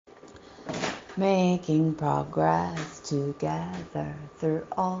Making progress together through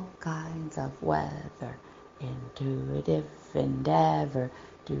all kinds of weather. Intuitive endeavor.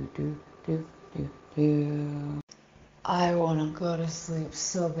 Do, do, do, do, do. I want to go to sleep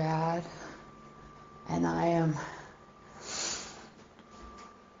so bad. And I am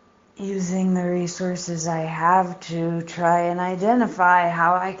using the resources I have to try and identify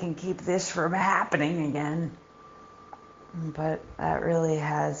how I can keep this from happening again. But that really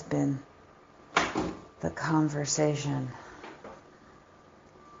has been the conversation.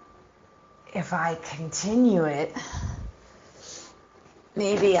 If I continue it,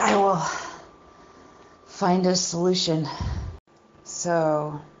 maybe I will find a solution.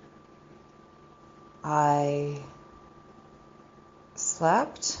 So I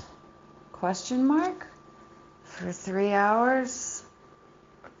slept, ? For 3 hours,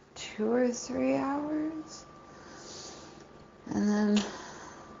 2 or 3 hours. And then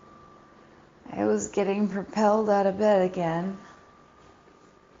I was getting propelled out of bed again.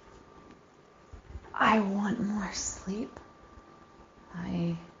 I want more sleep.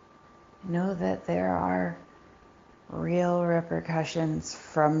 I know that there are real repercussions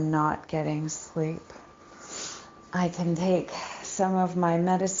from not getting sleep. I can take some of my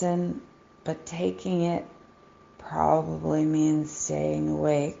medicine, but taking it probably means staying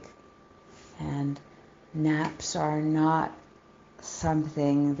awake. And naps are not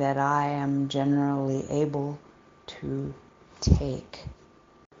something that I am generally able to take.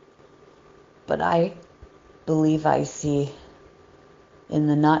 But I believe I see in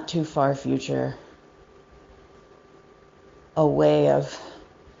the not too far future a way of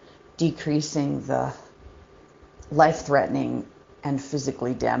decreasing the life-threatening and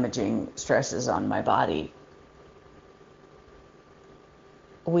physically damaging stresses on my body.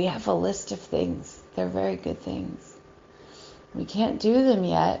 We have a list of things. They're very good things. We can't do them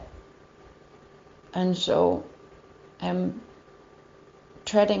yet. And so I'm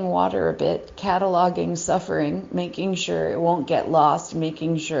treading water a bit, cataloging suffering, making sure it won't get lost,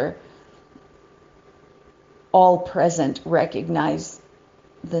 making sure all present recognize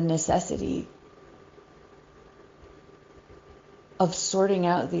the necessity of sorting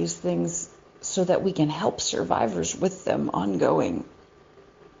out these things so that we can help survivors with them ongoing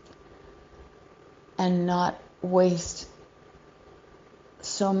and not waste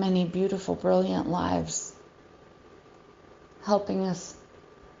so many beautiful, brilliant lives helping us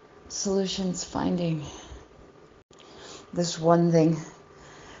solutions finding. This one thing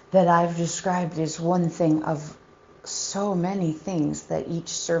that I've described is one thing of so many things that each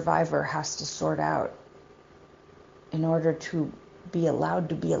survivor has to sort out in order to be allowed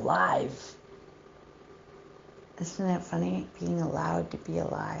to be alive. Isn't that funny? Being allowed to be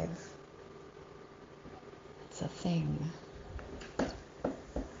alive. It's a thing.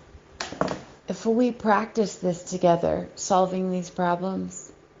 If we practice this together, solving these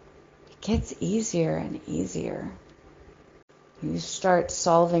problems, it gets easier and easier. You start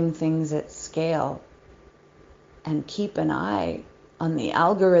solving things at scale and keep an eye on the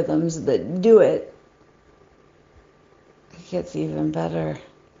algorithms that do it. It gets even better.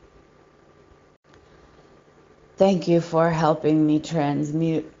 Thank you for helping me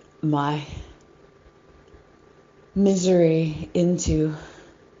transmute my misery into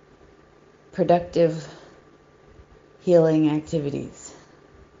productive healing activities.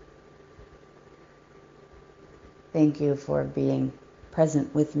 Thank you for being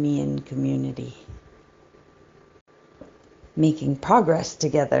present with me in community, making progress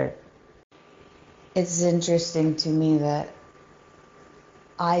together. It's interesting to me that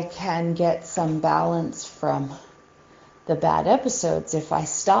I can get some balance from the bad episodes if I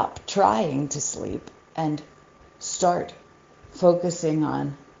stop trying to sleep and start focusing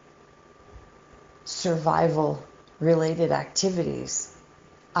on survival-related activities.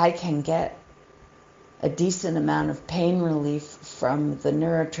 I can get a decent amount of pain relief from the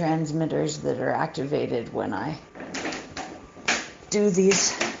neurotransmitters that are activated when I do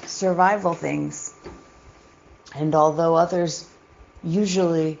these survival things. And although others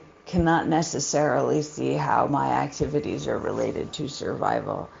usually cannot necessarily see how my activities are related to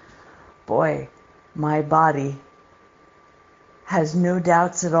survival, boy, my body has no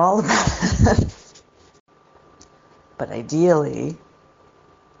doubts at all about it. But ideally,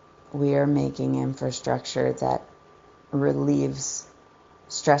 we are making infrastructure that relieves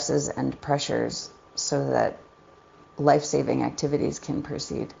stresses and pressures so that life-saving activities can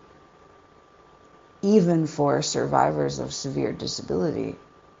proceed, even for survivors of severe disability,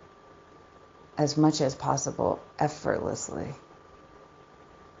 as much as possible, effortlessly.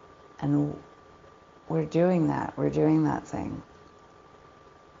 And we're doing that. We're doing that thing.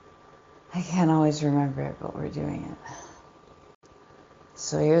 I can't always remember it, but we're doing it.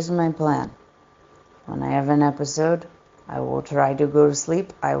 So here's my plan. When I have an episode, I will try to go to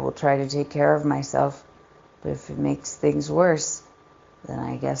sleep. I will try to take care of myself. But if it makes things worse, then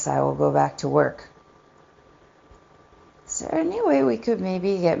I guess I will go back to work. Is there any way we could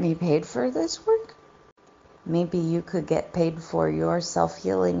maybe get me paid for this work? Maybe you could get paid for your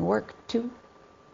self-healing work too?